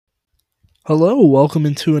Hello, welcome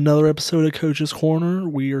into another episode of Coach's Corner.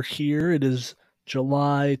 We are here. It is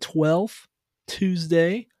July 12th,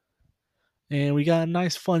 Tuesday, and we got a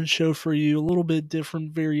nice fun show for you. A little bit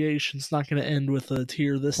different variations. Not going to end with a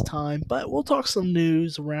tier this time, but we'll talk some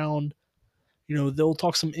news around, they'll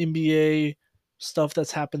talk some NBA stuff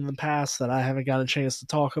that's happened in the past that I haven't got a chance to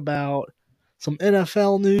talk about, some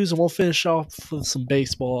NFL news, and we'll finish off with some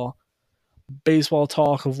baseball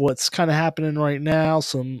talk of what's kind of happening right now,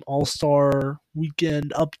 some All Star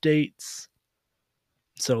weekend updates.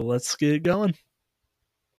 So let's get it going.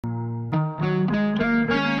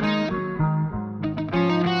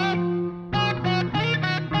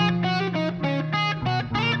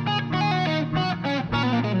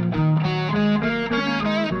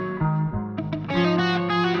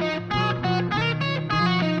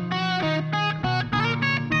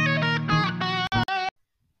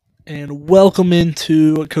 And welcome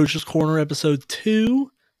into Coach's Corner episode 2.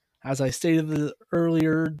 As I stated, the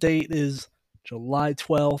earlier date is July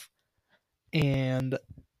 12th. And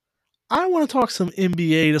I want to talk some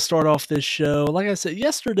NBA to start off this show. Like I said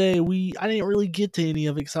yesterday, I didn't really get to any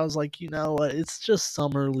of it because I was like, it's just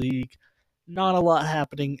summer league. Not a lot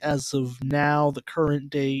happening as of now, the current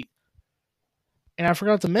date. And I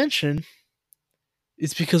forgot to mention,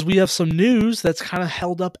 it's because we have some news that's kind of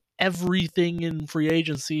held up everything in free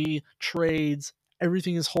agency, trades.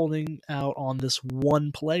 Everything is holding out on this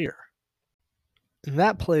one player. And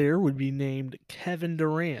that player would be named Kevin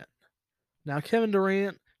Durant. Now, Kevin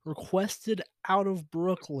Durant requested out of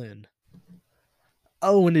Brooklyn.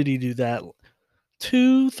 Oh, when did he do that?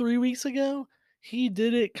 2-3 weeks ago? He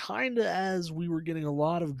did it kind of as we were getting a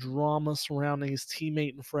lot of drama surrounding his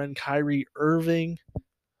teammate and friend Kyrie Irving.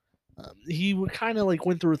 He would kind of like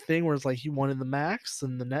went through a thing where it's like he wanted the max,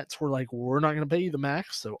 and the Nets were like, "We're not going to pay you the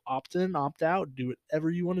max, so opt in, opt out, do whatever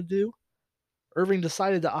you want to do." Irving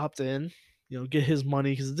decided to opt in, get his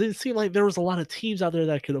money because it didn't seem like there was a lot of teams out there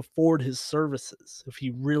that could afford his services if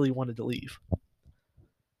he really wanted to leave.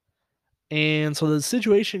 And so the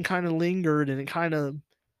situation kind of lingered, and it kind of,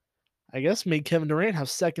 I guess, made Kevin Durant have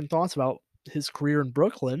second thoughts about his career in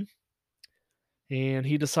Brooklyn. And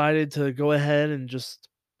he decided to go ahead and just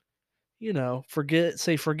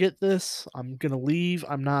forget this. I'm going to leave.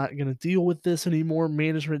 I'm not going to deal with this anymore.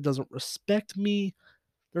 Management doesn't respect me.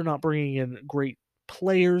 They're not bringing in great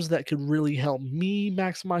players that could really help me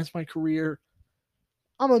maximize my career.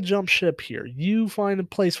 I'm going to jump ship here. You find a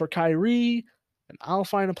place for Kyrie, and I'll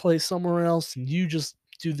find a place somewhere else, and you just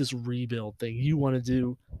do this rebuild thing you want to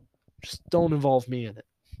do. Just don't involve me in it.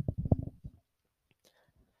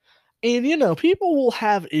 And, people will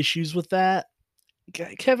have issues with that.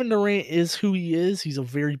 Kevin Durant is who he is. He's a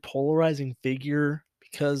very polarizing figure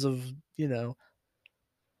because of,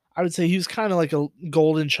 I would say he was kind of like a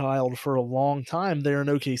golden child for a long time there in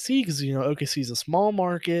OKC because, OKC is a small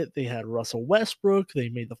market. They had Russell Westbrook. They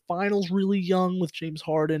made the finals really young with James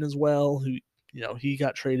Harden as well, who, he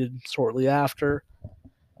got traded shortly after.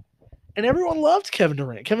 And everyone loved Kevin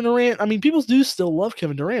Durant. Kevin Durant, I mean, people do still love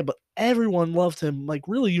Kevin Durant, but everyone loved him like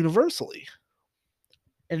really universally.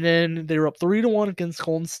 And then they were up 3-1 against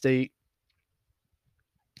Golden State.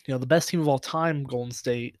 The best team of all time, Golden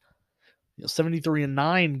State.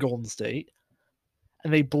 73-9 Golden State.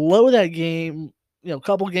 And they blow that game, a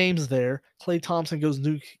couple games there. Klay Thompson goes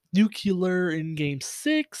nuclear in game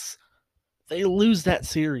 6. They lose that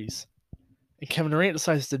series. And Kevin Durant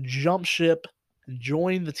decides to jump ship and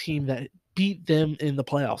join the team that beat them in the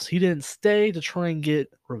playoffs. He didn't stay to try and get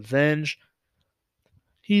revenge.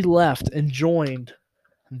 He left and joined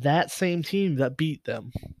that same team that beat them.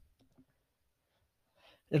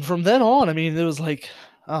 And from then on, I mean, it was like,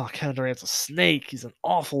 oh, Kevin Durant's a snake. He's an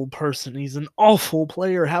awful person. He's an awful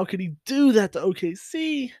player. How could he do that to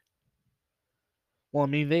OKC? Well, I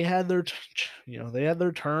mean, they had their, they had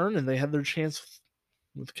their turn and they had their chance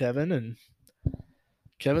with Kevin, and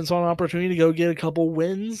Kevin saw an opportunity to go get a couple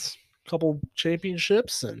wins, a couple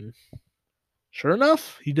championships, and sure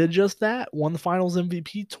enough, he did just that. Won the Finals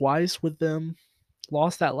MVP twice with them.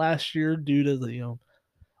 Lost that last year due to the,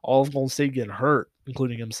 all of Golden State getting hurt,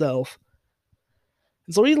 including himself.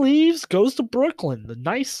 And so he leaves, goes to Brooklyn, the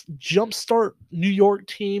nice jumpstart New York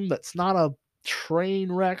team that's not a train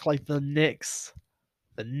wreck like the Knicks.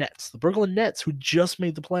 The Nets, the Brooklyn Nets, who just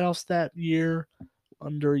made the playoffs that year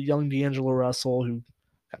under young D'Angelo Russell, who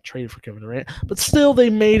got traded for Kevin Durant. But still, they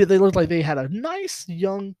made it. They looked like they had a nice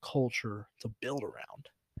young culture to build around.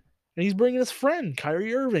 And he's bringing his friend,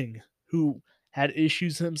 Kyrie Irving, who had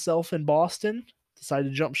issues himself in Boston, decided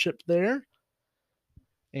to jump ship there.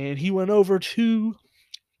 And he went over to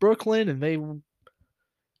Brooklyn, and they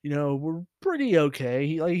were pretty okay.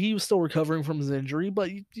 He was still recovering from his injury, but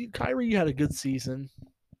Kyrie had a good season.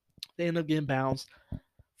 They ended up getting bounced.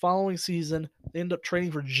 Following season, they ended up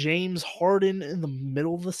trading for James Harden in the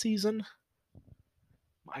middle of the season.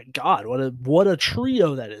 My God, what a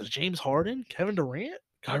trio that is! James Harden, Kevin Durant,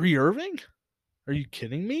 Kyrie Irving. Are you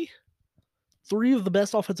kidding me? Three of the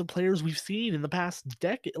best offensive players we've seen in the past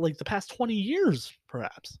decade, like the past 20 years,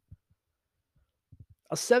 perhaps.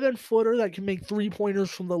 A 7-footer that can make 3-pointers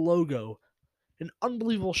from the logo. An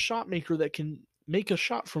unbelievable shot maker that can make a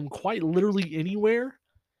shot from quite literally anywhere.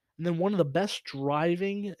 And then one of the best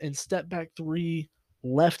driving and step back three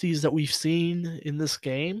lefties that we've seen in this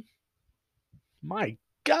game. My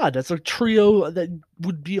God, that's a trio that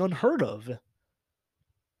would be unheard of.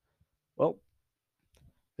 Well,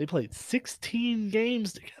 they played 16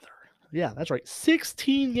 games together. Yeah, that's right.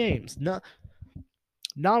 16 games. Not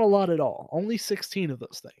a lot at all. Only 16 of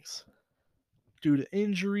those things. Due to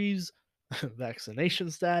injuries,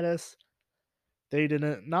 vaccination status, they did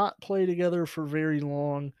not play together for very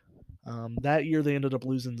long. That year, they ended up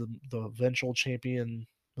losing the eventual champion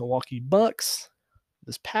Milwaukee Bucks.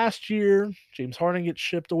 This past year, James Harden gets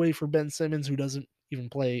shipped away for Ben Simmons, who doesn't even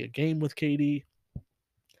play a game with KD.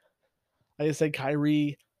 Like I said,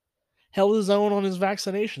 Kyrie held his own on his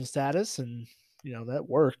vaccination status, and that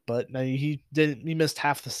worked. But he didn't. He missed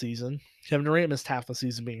half the season. Kevin Durant missed half the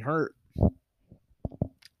season being hurt. And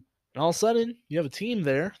all of a sudden, you have a team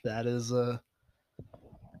there that is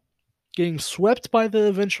getting swept by the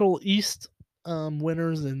eventual East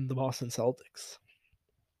winners in the Boston Celtics.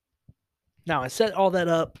 Now, I set all that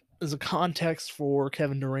up as a context for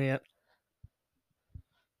Kevin Durant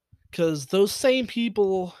because those same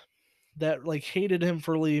people that hated him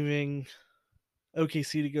for leaving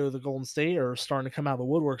OKC to go to the Golden State are starting to come out of the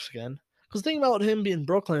woodworks again. Because the thing about him being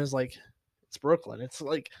Brooklyn is it's Brooklyn. It's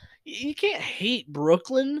like you can't hate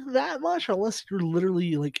Brooklyn that much unless you're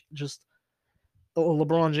literally just a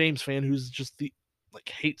LeBron James fan who's just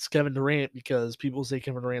hates Kevin Durant because people say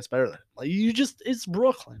Kevin Durant's better than him. It's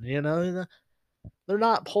Brooklyn, they're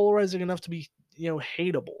not polarizing enough to be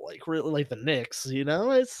hateable really like the Knicks.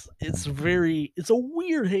 It's a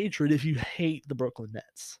weird hatred if you hate the Brooklyn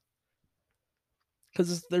Nets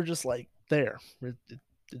because they're just there.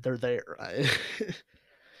 They're there.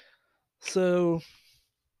 So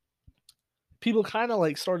people kind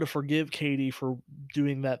of started to forgive KD for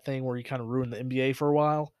doing that thing where he kind of ruined the NBA for a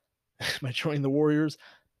while by joining the Warriors.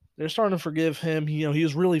 They're starting to forgive him. He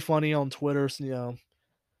was really funny on Twitter. So,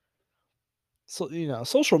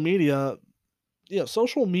 social media.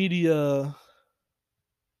 Social media.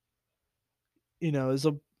 Is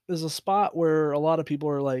a spot where a lot of people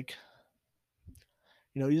are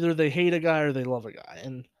either they hate a guy or they love a guy,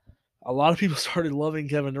 and a lot of people started loving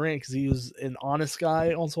Kevin Durant because he was an honest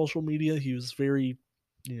guy on social media. He was very,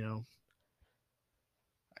 I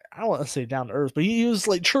don't want to say down to earth, but he was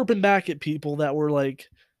chirping back at people that were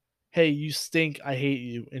 "Hey, you stink. I hate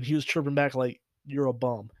you," and he was chirping back "You're a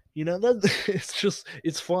bum." That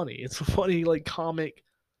it's funny. It's a funny comic.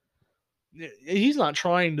 He's not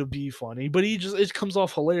trying to be funny, but it comes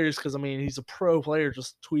off hilarious because he's a pro player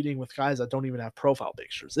just tweeting with guys that don't even have profile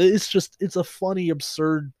pictures. It's a funny,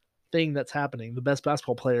 absurd thing that's happening. The best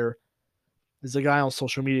basketball player is a guy on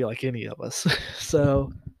social media like any of us.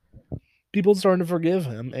 So people starting to forgive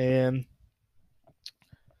him, and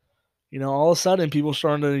all of a sudden people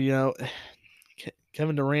starting to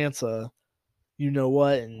Kevin Durant's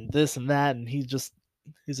what and this and that, and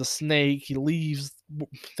he's a snake. He leaves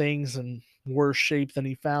things in worse shape than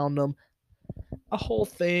he found them. A whole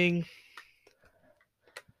thing.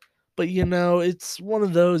 But it's one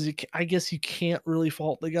of those. I guess you can't really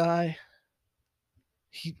fault the guy.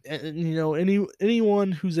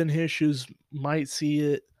 Anyone who's in his shoes might see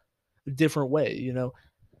it a different way.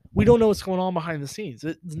 We don't know what's going on behind the scenes.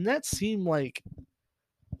 The Nets seem like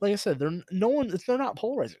I said, they're not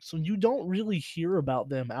polarizing, so you don't really hear about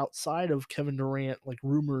them outside of Kevin Durant,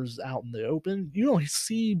 rumors out in the open. You don't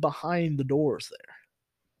see behind the doors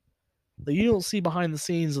there. You don't see behind the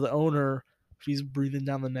scenes of the owner if he's breathing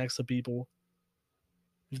down the necks of people.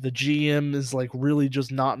 If the GM is really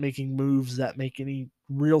just not making moves that make any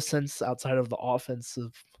real sense outside of the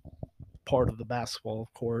offensive part of the basketball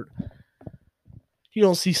court. You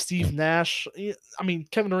don't see Steve Nash.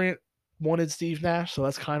 Kevin Durant wanted Steve Nash, so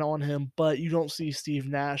that's kind of on him. But you don't see Steve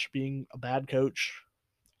Nash being a bad coach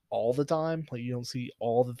all the time. You don't see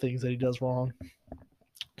all the things that he does wrong.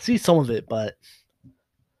 See some of it, but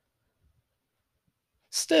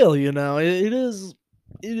still, it is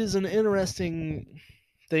an interesting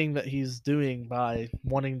thing that he's doing by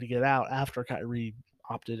wanting to get out after Kyrie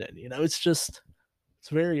opted in. It's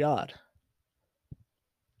very odd.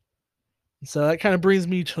 So that kind of brings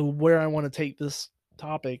me to where I want to take this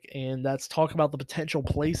topic, and that's talk about the potential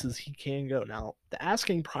places he can go. Now, the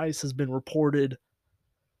asking price has been reported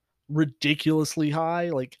ridiculously high.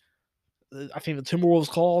 Like, I think the Timberwolves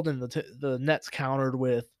called and the Nets countered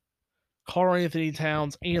with Karl-Anthony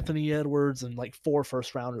Towns, Anthony Edwards, and like 4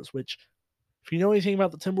 first rounders. Which, if you know anything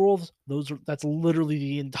about the Timberwolves, that's literally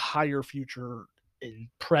the entire future and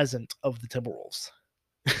present of the Timberwolves.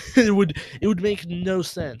 it would make no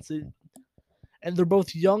sense. And they're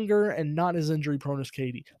both younger and not as injury prone as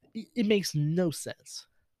Katie. It makes no sense.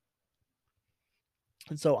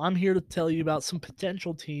 And so I'm here to tell you about some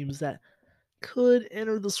potential teams that could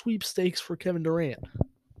enter the sweepstakes for Kevin Durant,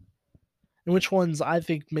 and which ones I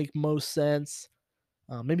think make most sense.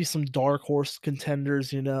 Maybe some dark horse contenders,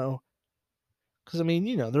 because I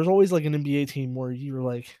mean, there's always like an NBA team where you're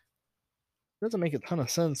like, it doesn't make a ton of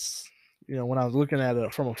sense, when I was looking at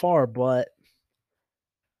it from afar, but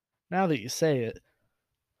now that you say it,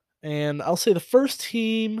 and I'll say the first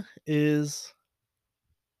team is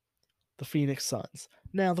the Phoenix Suns.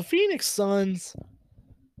 Now, the Phoenix Suns,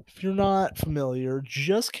 if you're not familiar,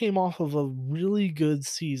 just came off of a really good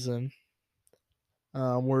season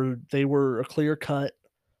where they were a clear cut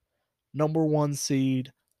number one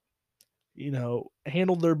seed,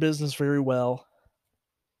 handled their business very well.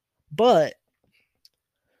 But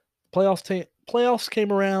playoffs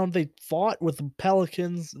came around. They fought with the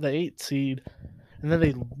Pelicans, the 8th seed, and then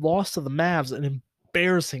they lost to the Mavs in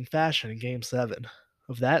embarrassing fashion in Game 7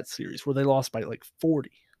 of that series, where they lost by like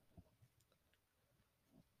 40.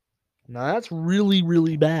 Now that's really,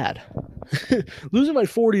 really bad. Losing by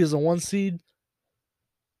 40 as a 1 seed,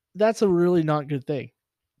 that's a really not good thing.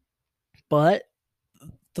 But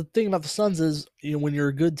the thing about the Suns is, when you're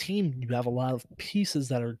a good team, you have a lot of pieces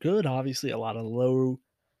that are good. Obviously, a lot of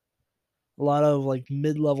like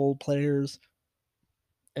mid-level players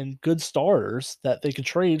and good starters that they could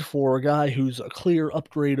trade for a guy who's a clear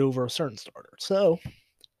upgrade over a certain starter. So,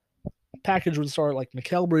 package would start like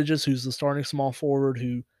Mikal Bridges, who's the starting small forward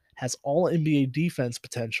who has all NBA defense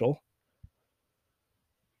potential.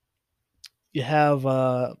 You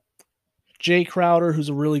have Jay Crowder, who's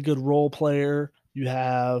a really good role player. You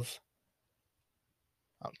have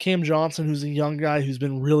Cam Johnson, who's a young guy who's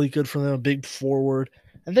been really good for them, a big forward.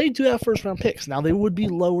 And they do have first round picks. Now they would be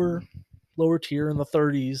lower tier in the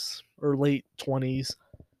 30s or late 20s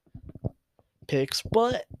picks,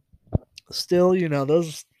 but still,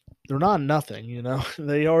 those they're not nothing,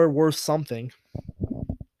 They are worth something.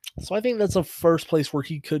 So I think that's a first place where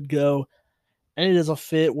he could go. And it is a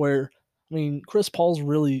fit where, I mean, Chris Paul's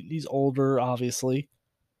he's older, obviously.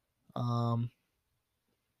 You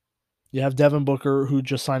have Devin Booker, who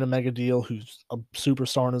just signed a mega deal, who's a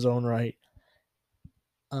superstar in his own right.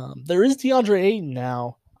 There is DeAndre Ayton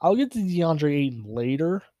now. I'll get to DeAndre Ayton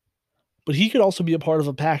later, but he could also be a part of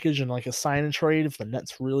a package and like a sign and trade if the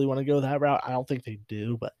Nets really want to go that route. I don't think they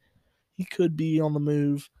do, but he could be on the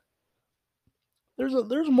move.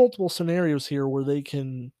 There's multiple scenarios here where they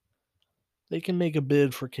can make a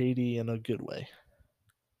bid for KD in a good way.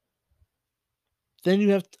 Then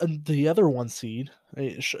you have the other 1 seed.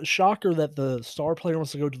 Shocker that the star player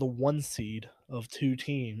wants to go to the 1 seed of 2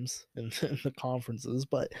 teams in the conferences,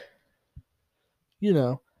 but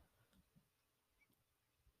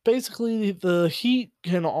basically the Heat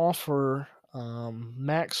can offer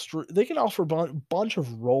they can offer a bunch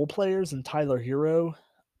of role players and Tyler Hero.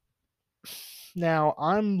 Now,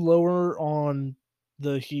 I'm lower on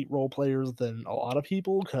the Heat role players than a lot of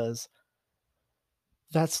people because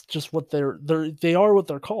that's just what they are what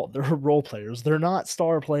they're called. They're role players. They're not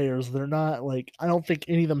star players. They're not like, I don't think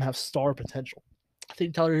any of them have star potential. I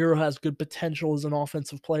think Tyler Hero has good potential as an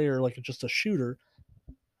offensive player, like just a shooter.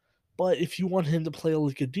 But if you want him to play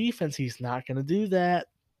like a defense, he's not going to do that.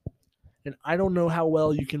 And I don't know how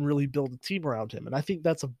well you can really build a team around him. And I think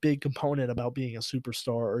that's a big component about being a superstar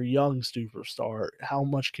or a young superstar. How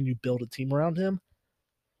much can you build a team around him?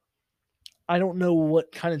 I don't know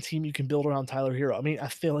what kind of team you can build around Tyler Hero. I mean, I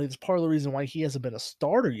feel like it's part of the reason why he hasn't been a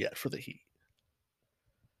starter yet for the Heat.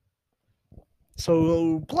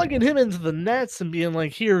 So plugging him into the Nets and being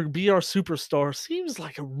like, here, be our superstar, seems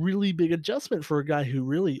like a really big adjustment for a guy who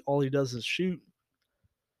really all he does is shoot.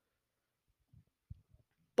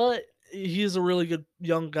 But he is a really good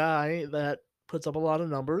young guy that puts up a lot of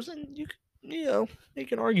numbers, and you can,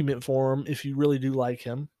 make an argument for him if you really do like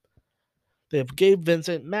him. They have Gabe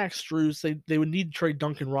Vincent, Max Strus. They would need to trade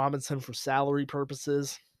Duncan Robinson for salary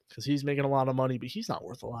purposes because he's making a lot of money, but he's not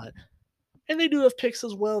worth a lot. And they do have picks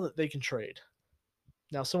as well that they can trade.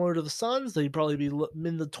 Now, similar to the Suns, they'd probably be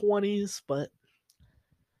in the 20s, but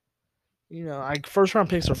Like first round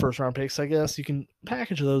picks are first round picks. I guess you can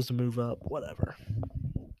package those to move up, whatever.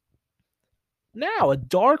 Now, a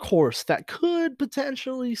dark horse that could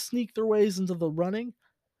potentially sneak their ways into the running,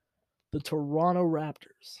 the Toronto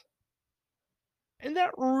Raptors. And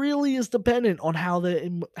that really is dependent on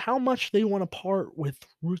how much they want to part with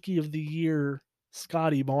Rookie of the Year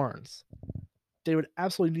Scotty Barnes. They would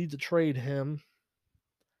absolutely need to trade him.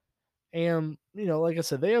 And, like I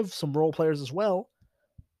said, they have some role players as well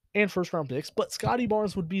and first round picks, but Scotty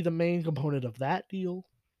Barnes would be the main component of that deal.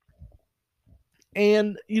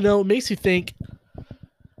 And, it makes you think,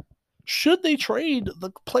 should they trade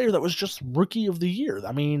the player that was just Rookie of the Year?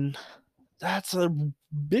 I mean, that's a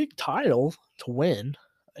big title to win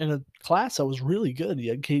in a class that was really good. You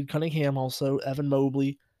had Cade Cunningham, also Evan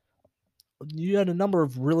Mobley. You had a number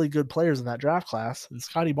of really good players in that draft class, and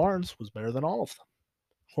Scotty Barnes was better than all of them,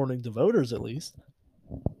 according to voters at least.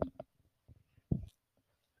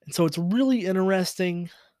 And so it's really interesting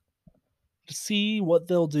to see what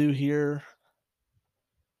they'll do here.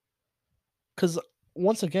 Because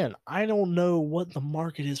once again, I don't know what the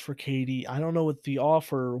market is for KD. I don't know what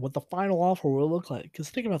the final offer will look like. Because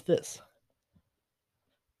think about this.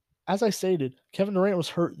 As I stated, Kevin Durant was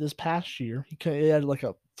hurt this past year. He had like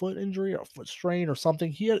a foot injury or a foot strain or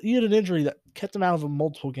something. He had an injury that kept him out of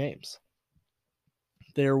multiple games.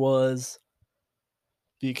 There was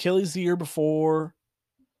the Achilles the year before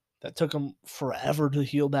that took him forever to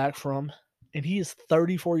heal back from, and he is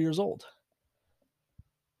 34 years old.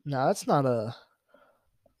 Now, that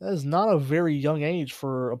is not a very young age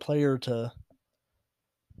for a player to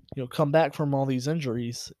come back from all these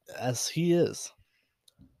injuries as he is.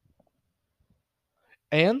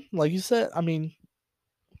 And like you said, I mean,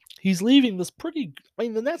 he's leaving this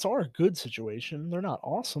the Nets are a good situation. They're not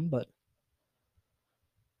awesome, but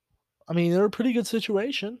I mean, they're a pretty good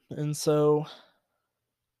situation. And so,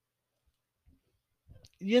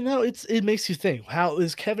 it makes you think, how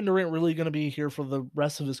is Kevin Durant really going to be here for the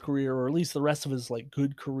rest of his career, or at least the rest of his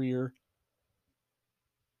good career?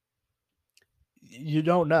 You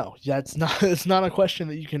don't know. Yeah, it's not a question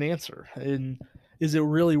that you can answer. And is it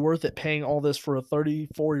really worth it paying all this for a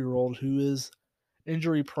 34-year-old who is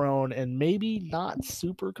injury prone and maybe not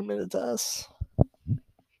super committed to us?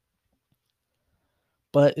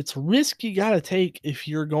 But it's a risk you got to take if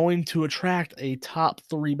you're going to attract a top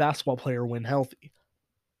 3 basketball player when healthy.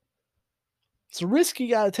 It's a risk you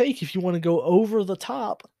got to take if you want to go over the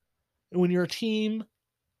top. And when you're a team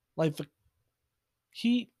like the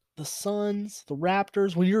Heat, the Suns, the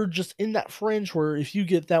Raptors, when you're just in that fringe where if you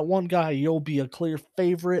get that one guy, you'll be a clear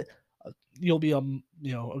favorite. You'll be a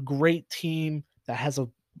great team that has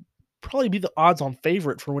probably be the odds-on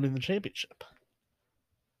favorite for winning the championship.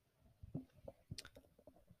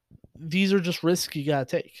 These are just risks you got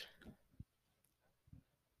to take.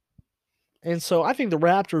 And so I think the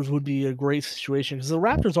Raptors would be a great situation because the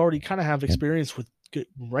Raptors already kind of have experience with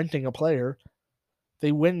renting a player.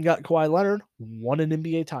 They went and got Kawhi Leonard, won an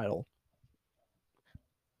NBA title.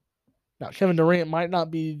 Now, Kevin Durant might not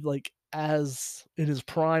be as in his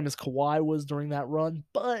prime as Kawhi was during that run,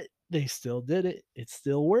 but they still did it. It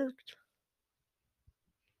still worked.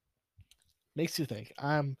 Makes you think.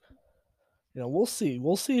 We'll see.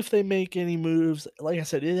 We'll see if they make any moves. Like I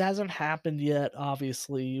said, it hasn't happened yet.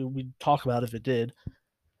 Obviously, we'd talk about if it did.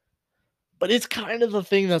 But it's kind of the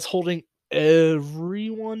thing that's holding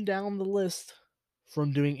everyone down the list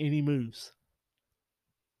from doing any moves.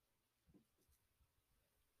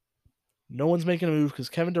 No one's making a move because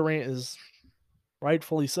Kevin Durant is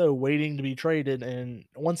rightfully so waiting to be traded. And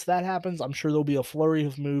once that happens, I'm sure there'll be a flurry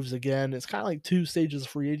of moves again. It's kind of like 2 stages of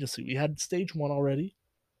free agency. We had stage 1 already.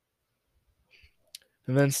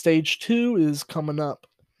 And then stage 2 is coming up.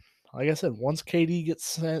 Like I said, once KD gets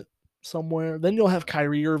sent somewhere, then you'll have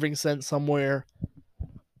Kyrie Irving sent somewhere.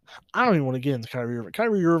 I don't even want to get into Kyrie Irving.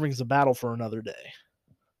 Kyrie Irving's a battle for another day.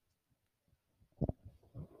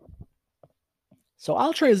 So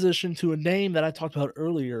I'll transition to a name that I talked about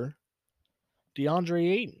earlier,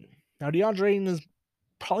 DeAndre Ayton. Now, DeAndre Ayton is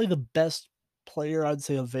probably the best player I'd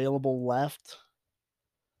say available left.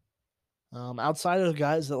 Outside of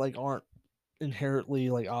guys that aren't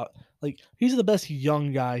inherently he's the best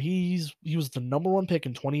young guy. He was the number 1 pick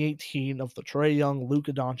in 2018 of the Trae Young,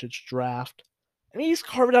 Luka Doncic draft. And he's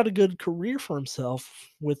carved out a good career for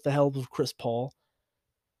himself with the help of Chris Paul.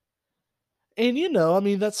 And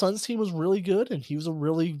that Suns team was really good, and he was a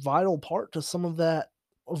really vital part to some of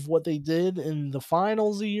what they did in the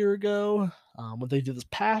finals a year ago, what they did this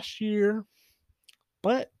past year.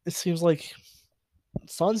 But it seems like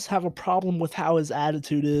Suns have a problem with how his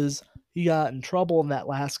attitude is. He got in trouble in that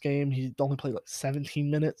last game. He only played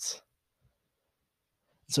 17 minutes.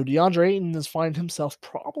 So DeAndre Ayton is finding himself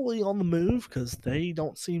probably on the move because they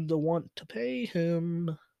don't seem to want to pay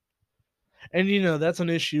him. And that's an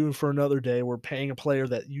issue for another day. We're paying a player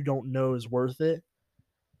that you don't know is worth it.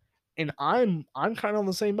 And I'm kind of on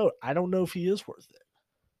the same boat. I don't know if he is worth it.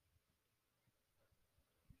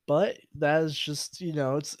 But that is just,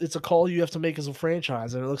 it's a call you have to make as a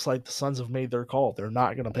franchise, and it looks like the Suns have made their call. They're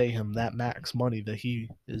not going to pay him that max money that he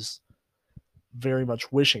is very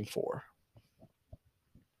much wishing for.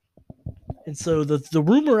 And so the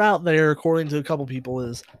rumor out there, according to a couple people,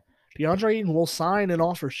 is DeAndre Ayton will sign an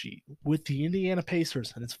offer sheet with the Indiana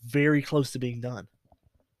Pacers, and it's very close to being done.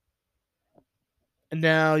 And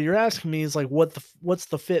now you're asking me, is like, what's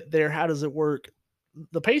the fit there? How does it work?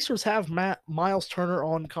 The Pacers have Miles Turner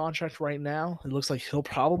on contract right now. It looks like he'll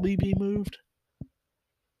probably be moved.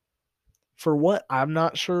 For what? I'm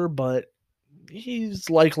not sure, but he's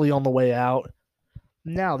likely on the way out.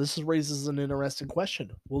 Now, this raises an interesting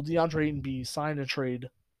question. Will DeAndre Ayton be signed and trade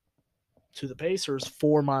to the Pacers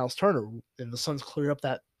for Miles Turner? And the Suns clear up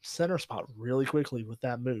that center spot really quickly with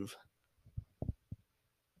that move.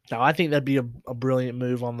 Now, I think that'd be a brilliant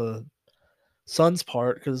move on the Suns'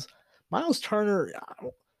 part because Miles Turner,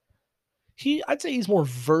 I'd say he's more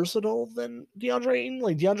versatile than DeAndre Ayton.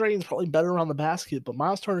 Like DeAndre Ayton's probably better around the basket, but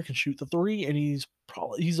Miles Turner can shoot the three, and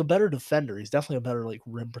he's a better defender. He's definitely a better like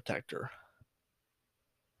rim protector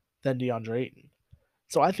than DeAndre Ayton.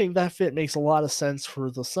 So I think that fit makes a lot of sense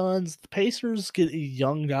for the Suns. The Pacers get a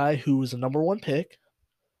young guy who is a number one pick,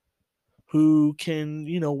 who can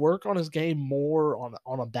work on his game more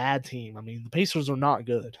on a bad team. I mean, the Pacers are not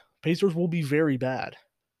good. Pacers will be very bad.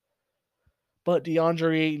 But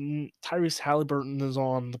DeAndre Ayton, Tyrese Halliburton is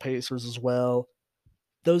on the Pacers as well.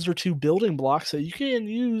 Those are two building blocks that you can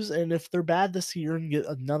use, and if they're bad this year and get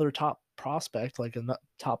another top prospect, like a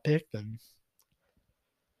top pick, then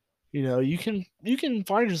you can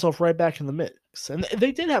find yourself right back in the mix. And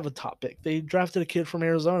they did have a top pick. They drafted a kid from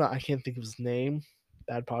Arizona. I can't think of his name.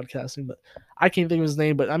 Bad podcasting, but I can't think of his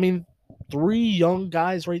name. But I mean, 3 young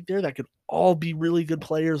guys right there that could all be really good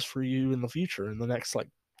players for you in the future in the next like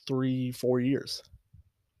 3-4 years.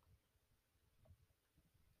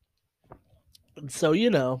 And so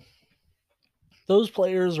those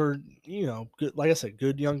players are good. Like I said,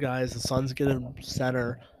 good young guys. The Suns get a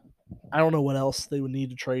center. I don't know what else they would need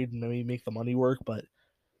to trade and maybe make the money work, but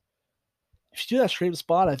if you do that straight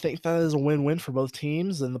spot, I think that is a win-win for both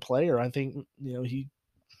teams and the player. I think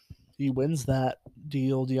he wins that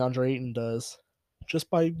deal. DeAndre Ayton does just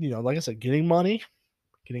by like I said, getting money,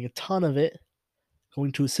 getting a ton of it,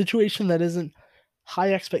 going to a situation that isn't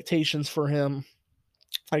high expectations for him,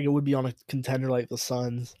 like it would be on a contender like the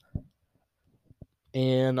Suns.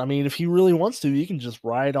 And I mean, if he really wants to, he can just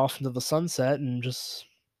ride off into the sunset and just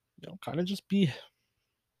kind of just be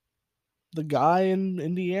the guy in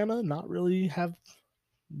Indiana, not really have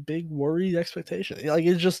big worried expectations. Like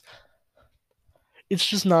it's just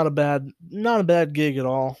not a bad gig at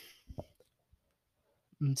all.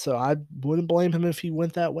 And so I wouldn't blame him if he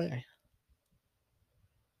went that way.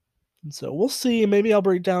 And so we'll see. Maybe I'll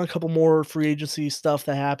break down a couple more free agency stuff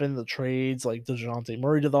that happened, the trades like DeJounte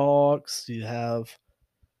Murray to the Hawks. You have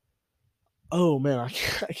oh man, I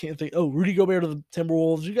can't think. Oh, Rudy Gobert to the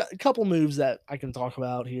Timberwolves. You got a couple moves that I can talk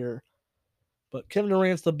about here. But Kevin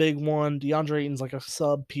Durant's the big one. DeAndre Ayton's like a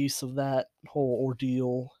sub piece of that whole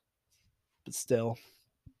ordeal. But still.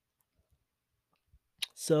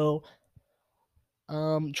 So,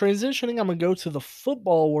 transitioning, I'm going to go to the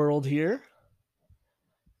football world here.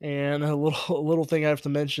 And a little thing I have to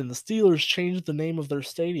mention, the Steelers changed the name of their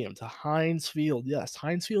stadium to Heinz Field. Yes,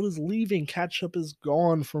 Heinz Field is leaving. Ketchup is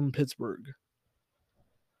gone from Pittsburgh.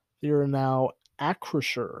 They are now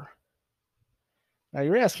Acrisure. Now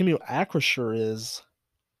you're asking me what Acrisure is.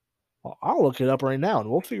 Well, I'll look it up right now and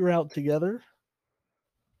we'll figure out together.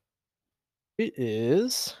 It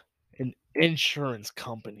is an insurance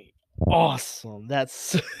company. Awesome.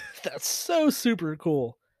 That's that's so super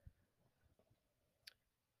cool.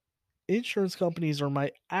 Insurance companies are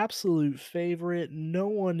my absolute favorite. No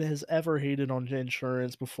one has ever hated on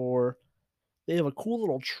insurance before. They have a cool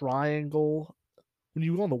little triangle. When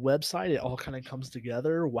you go on the website, it all kind of comes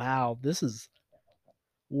together. Wow,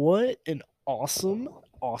 what an awesome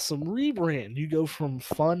rebrand. You go from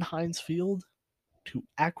fun Heinz Field to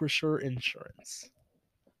Acrisure Insurance.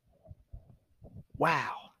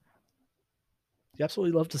 Wow. You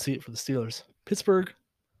absolutely love to see it for the Steelers. Pittsburgh,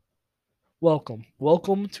 welcome.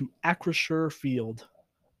 Welcome to Acrisure Field.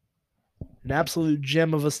 An absolute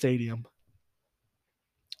gem of a stadium.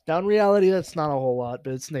 Now, in reality, that's not a whole lot,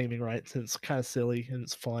 but it's naming rights, and it's kind of silly, and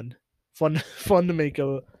it's fun. Fun to make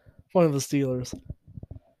fun of the Steelers.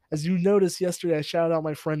 As you noticed yesterday, I shouted out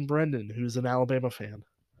my friend Brendan, who's an Alabama fan.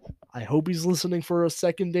 I hope he's listening for a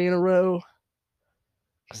second day in a row,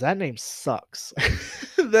 because that name sucks.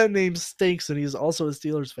 That name stinks, and he's also a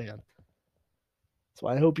Steelers fan. So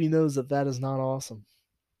I hope he knows that that is not awesome.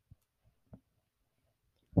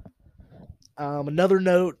 Another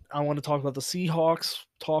note, I want to talk about the Seahawks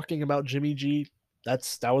talking about Jimmy G. That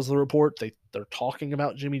was the report. They're talking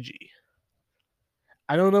about Jimmy G.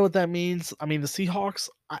 I don't know what that means. I mean, the Seahawks.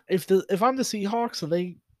 If I'm the Seahawks and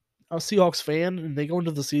a Seahawks fan and they go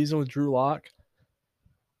into the season with Drew Lock,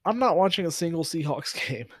 I'm not watching a single Seahawks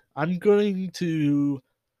game. I'm going to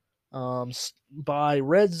buy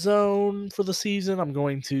Red Zone for the season. I'm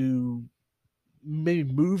going to maybe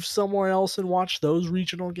move somewhere else and watch those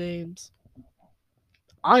regional games.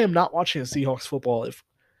 I am not watching a Seahawks football if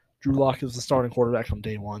Drew Lock is the starting quarterback on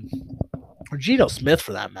day one. Or Geno Smith,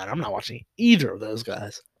 for that matter. I'm not watching either of those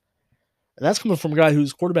guys. And that's coming from a guy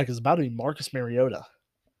whose quarterback is about to be Marcus Mariota.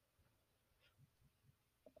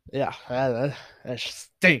 Yeah, that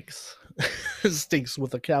stinks. It stinks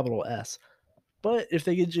with a capital S. But if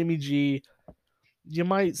they get Jimmy G, you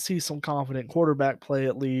might see some confident quarterback play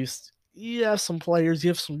at least. You have some players, you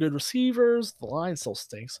have some good receivers. The line still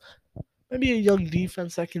stinks. Maybe a young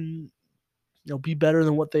defense that can, be better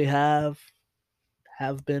than what they have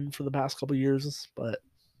been for the past couple years. But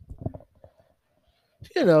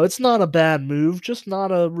it's not a bad move, just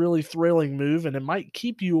not a really thrilling move, and it might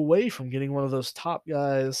keep you away from getting one of those top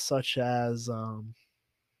guys, such as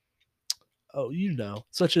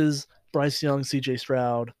such as Bryce Young, C.J.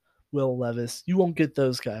 Stroud, Will Levis. You won't get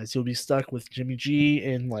those guys. You'll be stuck with Jimmy G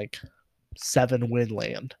in like 7-win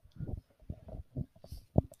land.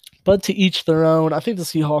 But to each their own. I think the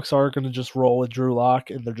Seahawks are going to just roll with Drew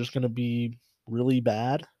Lock, and they're just going to be really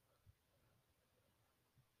bad.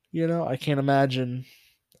 I can't imagine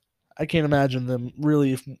them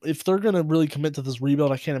really if they're going to really commit to this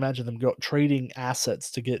rebuild. I can't imagine them trading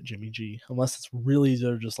assets to get Jimmy G, unless it's really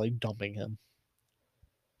they're just like dumping him.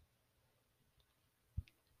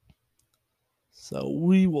 So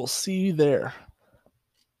we will see there.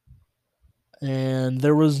 And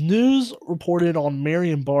there was news reported on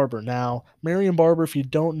Marion Barber. Now, Marion Barber, if you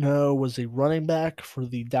don't know, was a running back for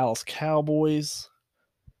the Dallas Cowboys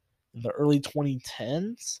in the early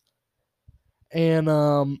 2010s. And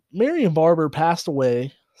Marion Barber passed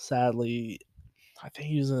away, sadly. I think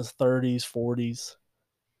he was in his 30s, 40s.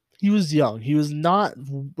 He was young. He was not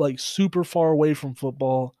like super far away from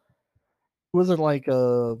football. He wasn't like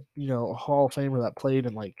a Hall of Famer that played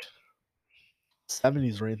in like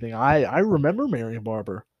 70s or anything. I remember Marion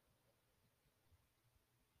Barber.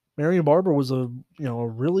 Marion Barber was a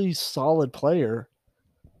really solid player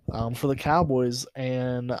for the Cowboys,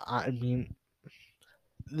 and I mean,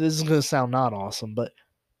 this is gonna sound not awesome, but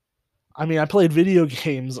I mean, I played video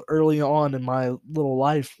games early on in my little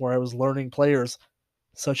life where I was learning players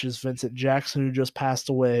such as Vincent Jackson, who just passed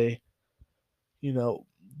away,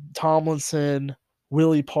 Tomlinson,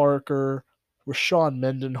 Willie Parker, Rashawn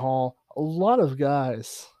Mendenhall, a lot of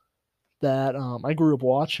guys that I grew up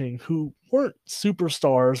watching who weren't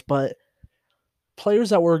superstars, but players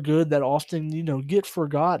that were good that often, get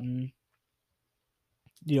forgotten,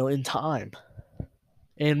 in time.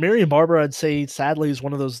 And Marion Barber, I'd say, sadly, is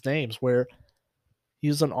one of those names where he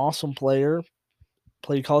was an awesome player,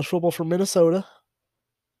 played college football for Minnesota,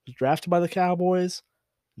 was drafted by the Cowboys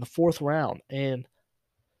in the 4th round. And,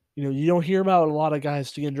 you don't hear about a lot of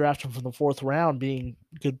guys getting drafted from the 4th round being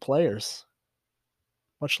good players,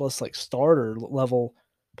 much less like starter level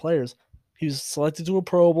players. He was selected to a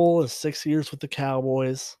Pro Bowl in 6 years with the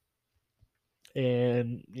Cowboys.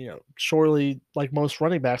 And, shortly, like most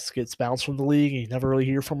running backs, gets bounced from the league and you never really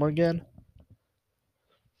hear from him again.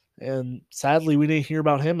 And sadly, we didn't hear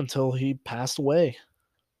about him until he passed away.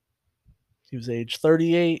 He was age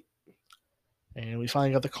 38, and we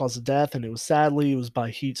finally got the cause of death, and it was by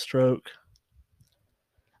heat stroke.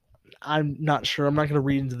 I'm not sure. I'm not going to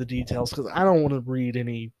read into the details because I don't want to read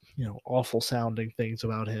any, awful sounding things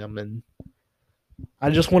about him. And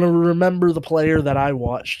I just want to remember the player that I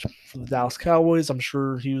watched for the Dallas Cowboys. I'm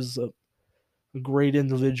sure he was a great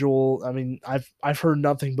individual. I mean, I've heard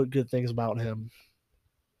nothing but good things about him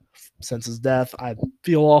since his death. I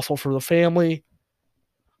feel awful for the family.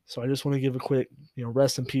 So I just want to give a quick,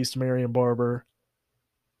 rest in peace to Marion Barber.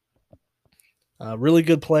 Really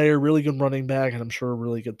good player, really good running back, and I'm sure a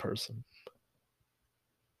really good person.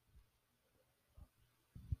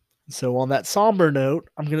 So on that somber note,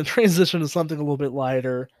 I'm going to transition to something a little bit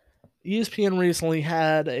lighter. ESPN recently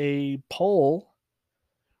had a poll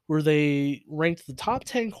where they ranked the top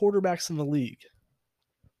 10 quarterbacks in the league.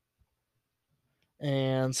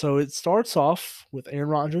 And so it starts off with Aaron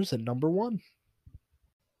Rodgers at number 1.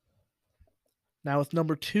 Now with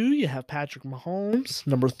number 2, you have Patrick Mahomes.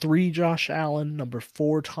 Number 3, Josh Allen. Number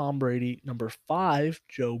 4, Tom Brady. Number 5,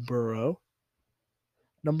 Joe Burrow.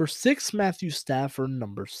 Number 6, Matthew Stafford.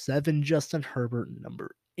 Number 7, Justin Herbert.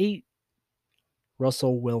 Number 8,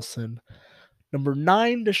 Russell Wilson. Number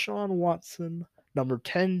 9, Deshaun Watson. Number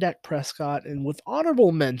 10, Dak Prescott. And with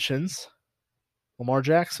honorable mentions, Lamar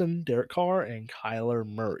Jackson, Derek Carr, and Kyler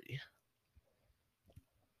Murray.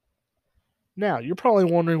 Now, you're probably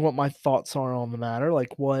wondering what my thoughts are on the matter.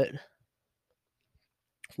 Like, would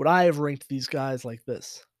I have ranked these guys like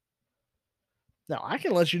this? Now, I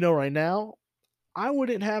can let you know right now, I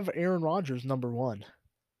wouldn't have Aaron Rodgers number 1.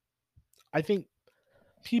 I think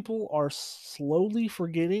people are slowly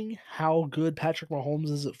forgetting how good Patrick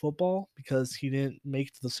Mahomes is at football because he didn't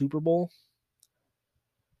make the Super Bowl.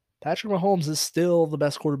 Patrick Mahomes is still the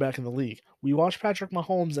best quarterback in the league. We watch Patrick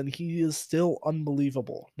Mahomes and he is still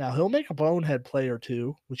unbelievable. Now, he'll make a bonehead play or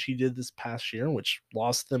two, which he did this past year, which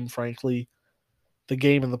lost them, frankly, the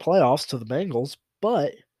game in the playoffs to the Bengals.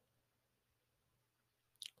 But,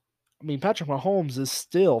 I mean, Patrick Mahomes is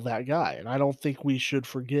still that guy, and I don't think we should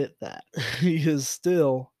forget that. He is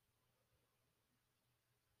still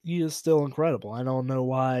incredible. I don't know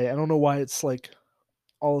why it's like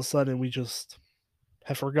all of a sudden we just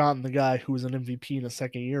have forgotten the guy who was an MVP in his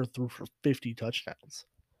second year, threw for 50 touchdowns.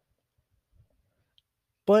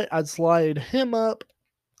 But I'd slide him up.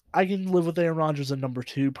 I can live with Aaron Rodgers at number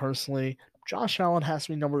 2 personally. Josh Allen has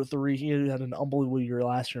to be number 3. He had an unbelievable year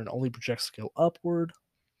last year and only projects to go upward.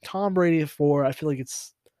 Tom Brady at 4. I feel like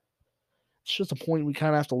it's just a point we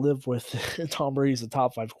kind of have to live with. Tom Brady's a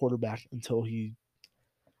top 5 quarterback until he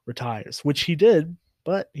retires, which he did,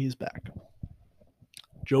 but he's back.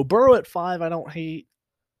 Joe Burrow at 5, I don't hate.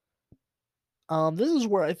 This is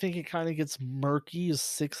where I think it kind of gets murky, is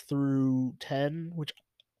 6 through 10, which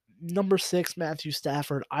number 6, Matthew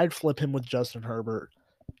Stafford, I'd flip him with Justin Herbert.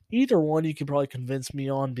 Either one you could probably convince me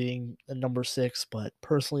on being a number 6, but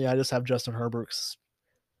personally I just have Justin Herbert.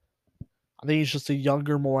 I think he's just a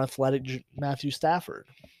younger, more athletic Matthew Stafford.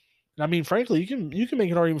 And I mean, frankly, you can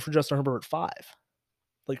make an argument for Justin Herbert at 5.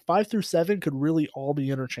 Like 5 through 7 could really all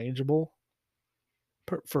be interchangeable.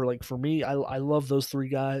 For me, I love those 3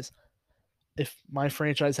 guys. If my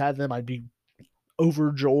franchise had them, I'd be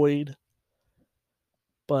overjoyed.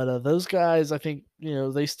 But those guys, I think,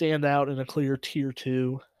 they stand out in a clear tier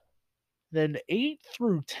 2. Then 8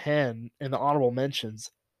 through 10 in the honorable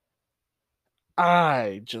mentions,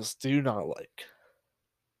 I just do not like.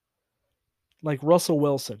 Like Russell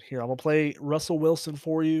Wilson. Here, I'm going to play Russell Wilson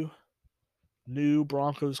for you. New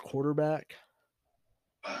Broncos quarterback.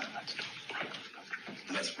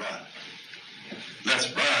 Let's ride.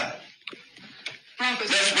 Let's ride. Broncos.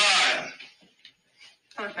 Let's ride.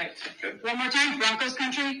 Perfect. Good. One more time. Broncos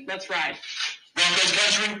country. Let's ride. Broncos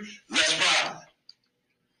country. Let's ride.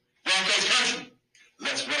 Broncos country.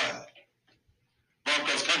 Let's ride.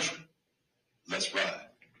 Broncos country. Let's ride.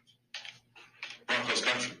 Broncos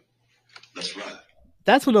country. Let's ride.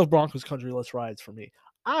 That's enough Broncos country. Let's rides for me.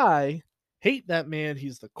 I hate that man.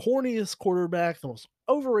 He's the corniest quarterback, the most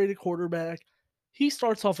overrated quarterback. He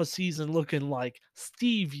starts off a season looking like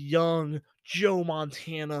Steve Young, Joe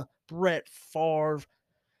Montana, Brett Favre,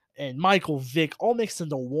 and Michael Vick all mixed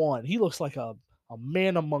into one. He looks like a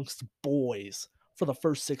man amongst boys for the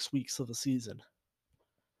first 6 weeks of the season.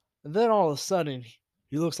 And then all of a sudden,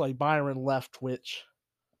 he looks like Byron Leftwich.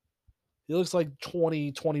 He looks like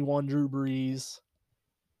 2021 Drew Brees.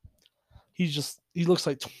 He looks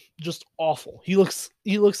like just awful. He looks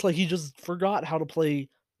like he just forgot how to play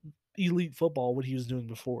elite football, what he was doing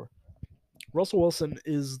before. Russell Wilson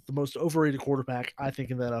is the most overrated quarterback, I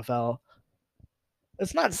think, in the NFL.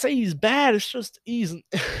 It's not to say he's bad. It's just he's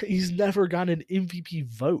never got an MVP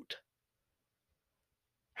vote.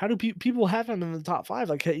 How do people have him in the top 5?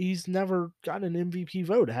 Like, he's never got an MVP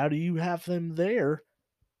vote. How do you have him there?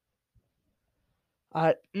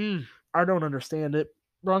 I don't understand it.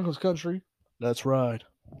 Broncos country. That's right.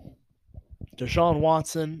 Deshaun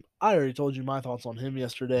Watson. I already told you my thoughts on him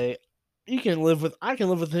yesterday. I can live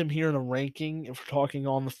with him here in a ranking if we're talking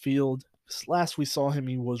on the field. Last we saw him,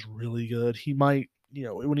 he was really good. He might,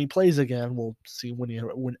 when he plays again, we'll see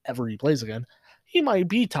whenever he plays again, he might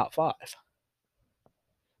be top 5.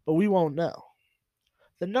 But we won't know.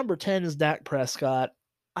 The number 10 is Dak Prescott.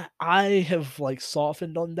 I have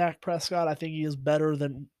softened on Dak Prescott. I think he is better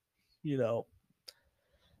than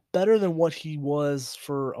what he was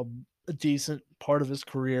for a decent part of his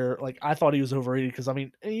career. I thought he was overrated because,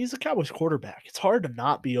 he's a Cowboys quarterback. It's hard to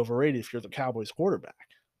not be overrated if you're the Cowboys quarterback.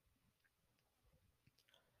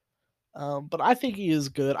 But I think he is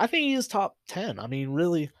good. I think he is top 10. I mean,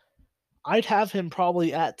 really, I'd have him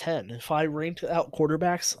probably at 10. If I ranked out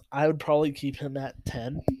quarterbacks, I would probably keep him at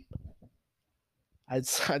 10. I'd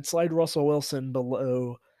slide Russell Wilson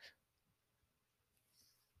below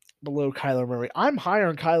Kyler Murray. I'm higher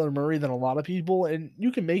on Kyler Murray than a lot of people, and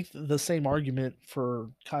you can make the same argument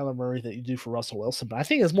for Kyler Murray that you do for Russell Wilson, but I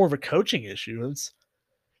think it's more of a coaching issue. It's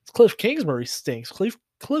Cliff Kingsbury stinks. Cliff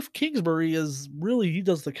Kingsbury he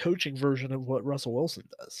does the coaching version of what Russell Wilson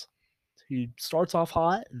does. He starts off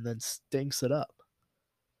hot and then stinks it up.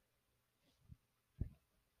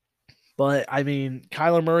 But I mean,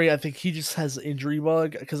 Kyler Murray, I think he just has injury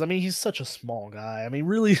bug because I mean he's such a small guy. I mean,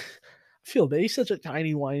 really, I feel bad. He's such a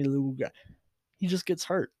tiny, whiny little guy. He just gets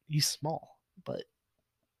hurt. He's small, but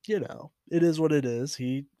it is what it is.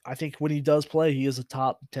 I think when he does play, he is a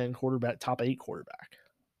top 10 quarterback, top 8 quarterback.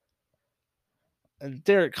 And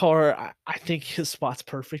Derek Carr, I think his spot's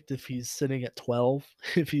perfect if he's sitting at 12.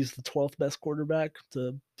 If he's the 12th best quarterback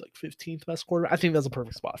to like 15th best quarterback, I think that's a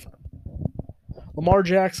perfect spot for him. Lamar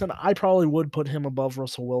Jackson, I probably would put him above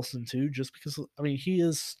Russell Wilson too, just because I mean he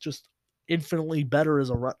is just infinitely better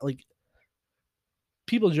as a run. Like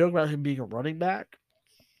people joke about him being a running back,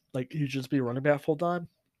 like he'd just be a running back full time,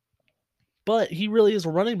 but he really is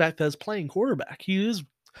a running back that's playing quarterback.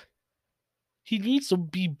 He needs to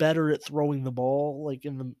be better at throwing the ball, like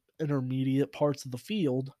in the intermediate parts of the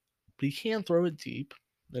field, but he can throw it deep.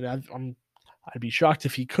 And I'd be shocked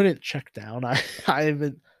if he couldn't check down. I'm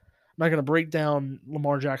not going to break down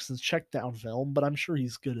Lamar Jackson's check down film, but I'm sure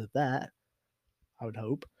he's good at that. I would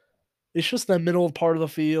hope. It's just the middle part of the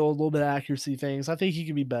field, a little bit of accuracy things. I think he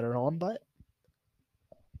could be better on, but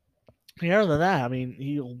other than that, I mean,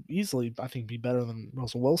 he'll easily, I think, be better than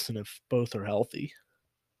Russell Wilson if both are healthy.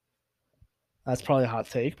 That's probably a hot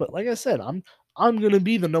take, but like I said, I'm gonna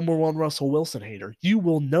be the number one Russell Wilson hater. You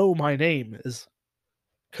will know my name as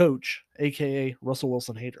Coach, aka Russell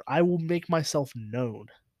Wilson hater. I will make myself known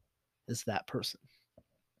as that person.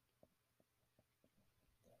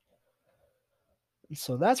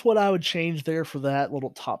 So that's what I would change there for that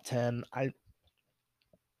little top 10.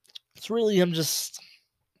 It's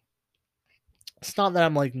not that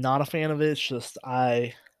I'm like not a fan of it. It's just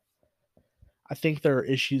I think there are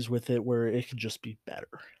issues with it where it could just be better.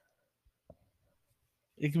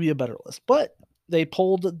 It could be a better list, but they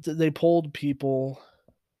polled people.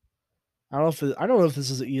 I don't know if this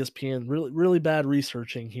is ESPN. Really bad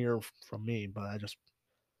researching here from me, but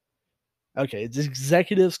it's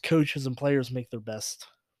executives, coaches, and players make their best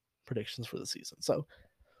predictions for the season. So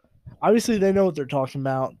obviously they know what they're talking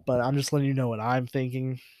about, but I'm just letting you know what I'm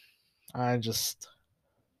thinking.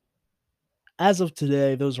 As of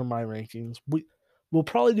today, those are my rankings. We'll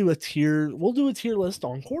probably do a tier. We'll do a tier list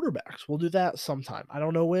on quarterbacks. We'll do that sometime. I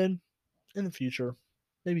don't know when. In the future,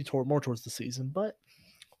 maybe more towards the season. But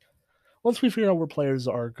once we figure out where players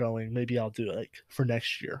are going, maybe I'll do it like for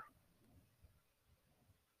next year.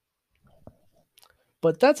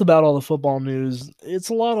 But that's about all the football news. It's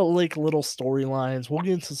a lot of like little storylines. We'll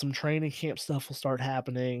get into some training camp stuff. Will start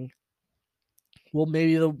happening. We'll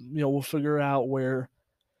figure out where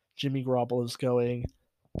Jimmy Garoppolo is going.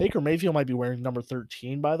 Baker Mayfield might be wearing number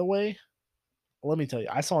 13, by the way. Let me tell you,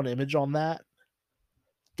 I saw an image on that.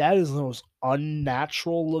 That is the most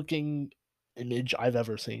unnatural looking image I've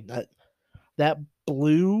ever seen. That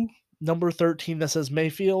blue number 13 that says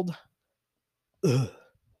Mayfield, that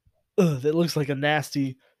looks like a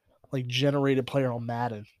nasty, like generated player on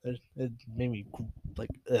Madden. It made me like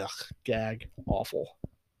gag, awful.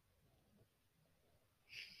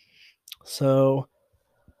 So,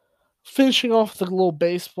 finishing off the little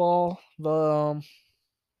baseball, the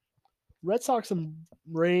Red Sox and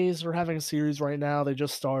Rays are having a series right now. They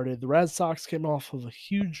just started. The Red Sox came off of a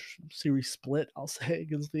huge series split, I'll say,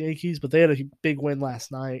 against the Yankees, but they had a big win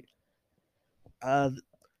last night. The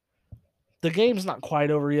game's not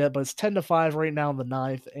quite over yet, but it's 10-5 right now in the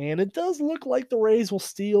ninth, and it does look like the Rays will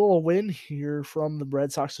steal a win here from the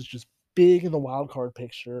Red Sox, which is big in the wild card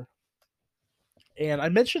picture. And I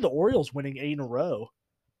mentioned the Orioles winning 8 in a row.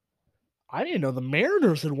 I didn't know the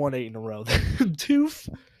Mariners had won 8 in a row. Two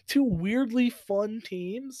weirdly fun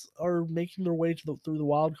teams are making their way through the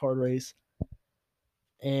wild card race,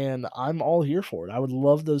 and I'm all here for it. I would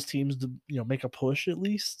love those teams to make a push at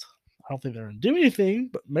least. I don't think they're going to do anything,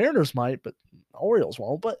 but Mariners might, but Orioles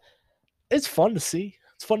won't. But it's fun to see.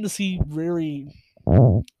 It's fun to see very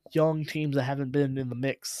young teams that haven't been in the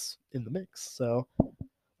mix. So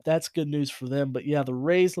that's good news for them. But yeah, the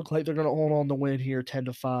Rays look like they're going to hold on to win here,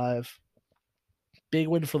 10-5. Big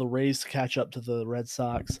win for the Rays to catch up to the Red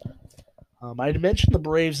Sox. I had mentioned the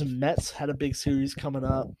Braves and Mets had a big series coming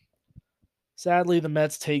up. Sadly, the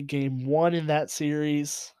Mets take game 1 in that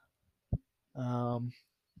series. Max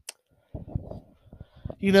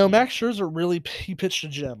Scherzer really he pitched a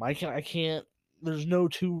gem. I can't. There's no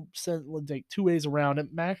two ways around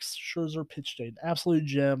it. Max Scherzer pitched an absolute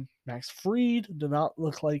gem. Max Fried did not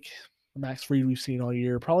look like the Max Fried we've seen all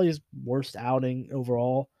year. Probably his worst outing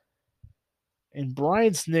overall. And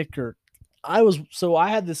Brian Snitker, I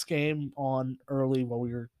had this game on early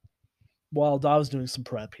while I was doing some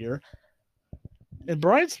prep here. And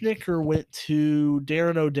Brian Snitker went to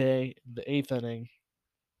Darren O'Day in the 8th inning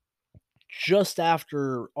just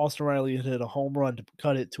after Austin Riley had hit a home run to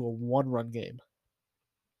cut it to a 1-run game.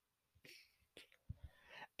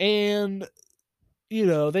 And,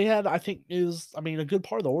 they had, I think, a good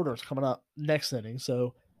part of the order is coming up next inning.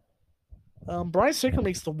 So, Brian Snitker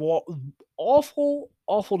makes the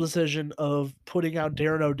awful decision of putting out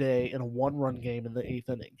Darren O'Day in a 1-run game in the 8th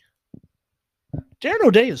inning. Darren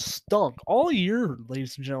O'Day has stunk all year,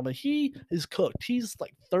 ladies and gentlemen. He is cooked. He's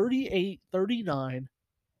like 38, 39.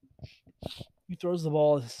 He throws the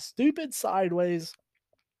ball stupid sideways.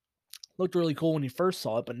 Looked really cool when you first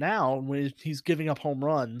saw it, but now when he's giving up home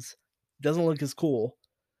runs, it doesn't look as cool.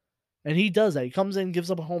 And he does that. He comes in,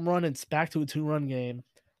 gives up a home run, and it's back to a 2-run game.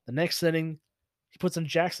 The next inning, he puts in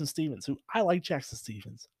Jackson Stephens, who I like Jackson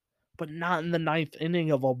Stephens, but not in the 9th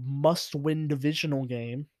inning of a must-win divisional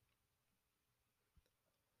game.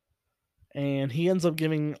 And he ends up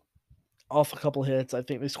giving off a couple hits. I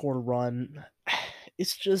think they scored a run.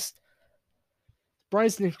 It's just Brian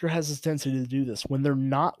Snitker has this tendency to do this when they're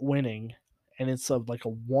not winning, and it's like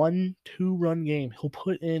a 1-2 run game. He'll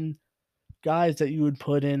put in guys that you would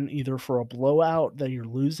put in either for a blowout that you're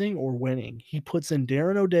losing or winning. He puts in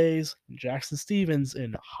Darren O'Days and Jackson Stephens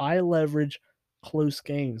in high leverage, close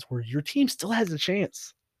games where your team still has a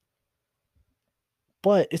chance.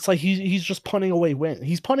 But it's like he's just punting away win.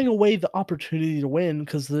 He's punting away the opportunity to win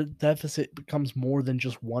because the deficit becomes more than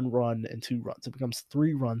just 1 run and 2 runs. It becomes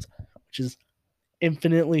 3 runs, which is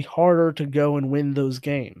infinitely harder to go and win those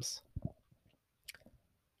games.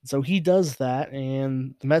 So he does that,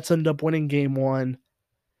 and the Mets end up winning game 1,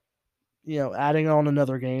 adding on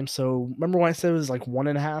another game. So remember when I said it was like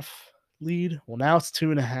 1.5 lead? Well, now it's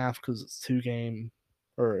 2.5 because it's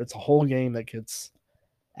it's a whole game that gets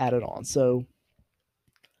added on. So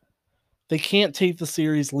they can't take the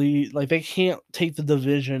series lead. Like, they can't take the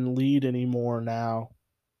division lead anymore now.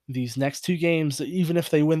 These next 2 games, even if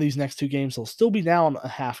they win these next 2 games, they'll still be down a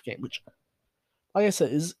half game, which, like I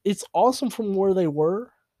said, it's awesome from where they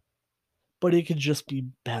were, but it could just be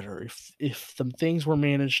better if the things were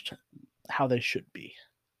managed how they should be.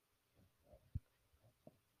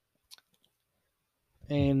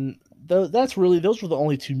 And those were the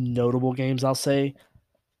only 2 notable games, I'll say.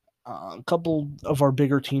 A couple of our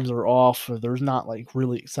bigger teams are off. There's not like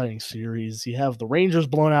really exciting series. You have the Rangers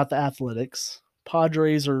blowing out the Athletics.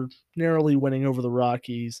 Padres are narrowly winning over the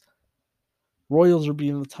Rockies. Royals are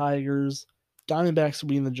beating the Tigers. Diamondbacks are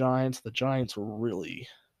beating the Giants. The Giants were really,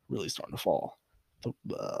 really starting to fall.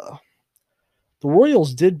 The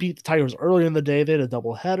Royals did beat the Tigers earlier in the day. They had a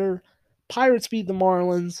doubleheader. Pirates beat the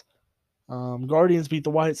Marlins. Guardians beat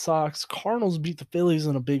the White Sox. Cardinals beat the Phillies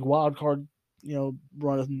in a big wild card,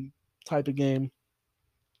 run type of game.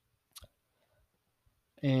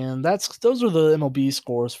 And those are the MLB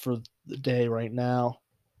scores for the day right now.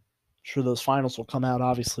 I'm sure those finals will come out,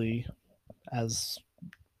 obviously, as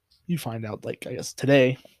you find out, like, I guess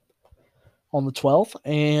today on the 12th.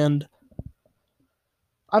 And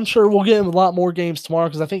I'm sure we'll get a lot more games tomorrow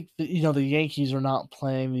because I think, the Yankees are not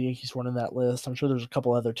playing. The Yankees weren't in that list. I'm sure there's a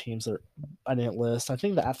couple other teams that I didn't list. I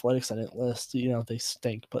think the Athletics I didn't list. They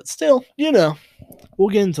stink. But still, we'll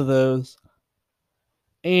get into those.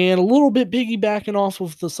 And a little bit piggybacking off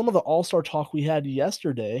of some of the All-Star talk we had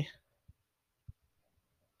yesterday.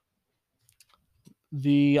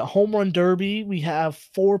 The Home Run Derby, we have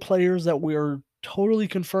 4 players that we're totally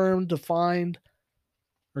confirmed to find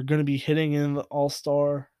are going to be hitting in the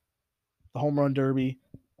All-Star, the Home Run Derby.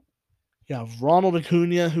 You have Ronald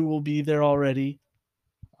Acuna, who will be there already.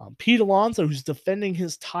 Pete Alonso, who's defending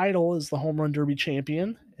his title as the Home Run Derby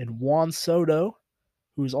champion. And Juan Soto,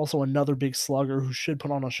 who is also another big slugger who should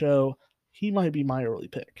put on a show. He might be my early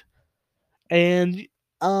pick. And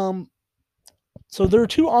so there are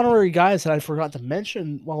 2 honorary guys that I forgot to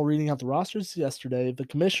mention while reading out the rosters yesterday. The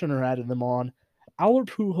commissioner added them on. Albert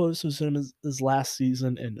Pujols, who's in his last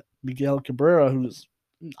season, and Miguel Cabrera,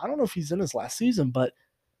 I don't know if he's in his last season, but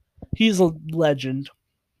he's a legend.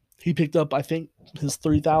 He picked up, I think, his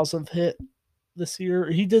 3,000th hit this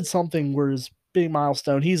year. He did something where his big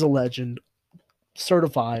milestone. He's a legend,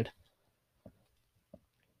 certified.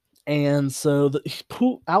 And so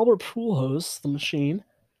Albert Pujols, the machine,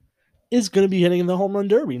 is going to be hitting in the home run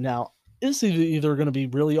derby. Now, it's either going to be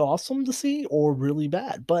really awesome to see or really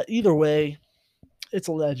bad. But either way, it's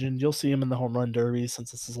a legend. You'll see him in the home run derby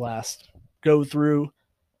since it's his last go through.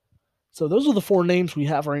 So those are the 4 names we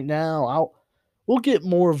have right now. We'll get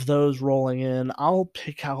more of those rolling in. I'll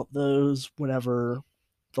pick out those whenever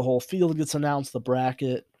the whole field gets announced, the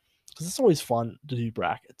bracket, because it's always fun to do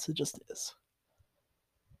brackets. It just is.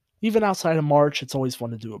 Even outside of March, it's always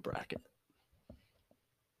fun to do a bracket.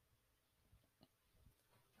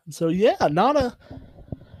 And so yeah,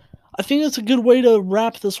 I think it's a good way to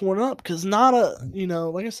wrap this one up because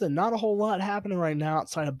like I said, not a whole lot happening right now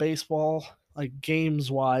outside of baseball, like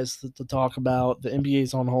games wise to talk about. The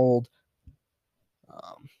NBA's on hold.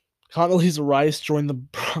 Condoleezza Rice joined the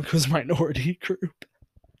Broncos minority group.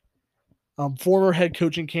 Former head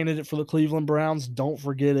coaching candidate for the Cleveland Browns. Don't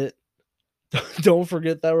forget it. Don't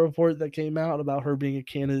forget that report that came out about her being a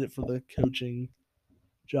candidate for the coaching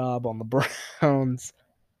job on the Browns.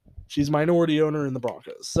 She's minority owner in the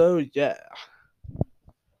Broncos. So, yeah.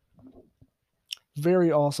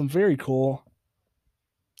 Very awesome. Very cool.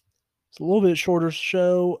 It's a little bit shorter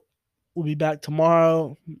show. We'll be back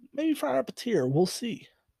tomorrow. Maybe fire up a tier. We'll see.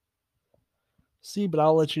 But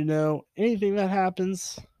I'll let you know anything that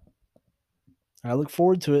happens. I look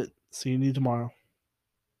forward to it. See you tomorrow.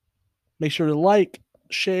 Make sure to like,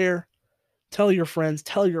 share, tell your friends,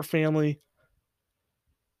 tell your family.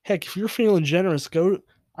 Heck, if you're feeling generous,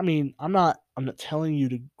 I'm not telling you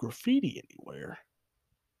to graffiti anywhere.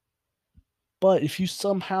 But if you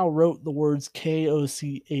somehow wrote the words KOCHCORNER,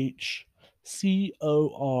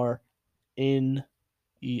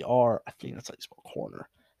 I think that's how you spell corner.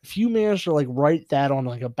 If you managed to write that on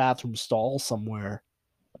a bathroom stall somewhere,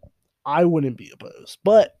 I wouldn't be opposed.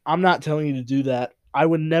 But I'm not telling you to do that. I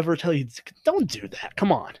would never tell you, don't do that.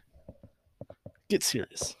 Come on. Get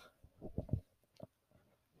serious.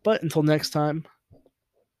 But until next time,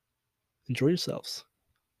 enjoy yourselves.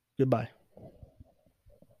 Goodbye.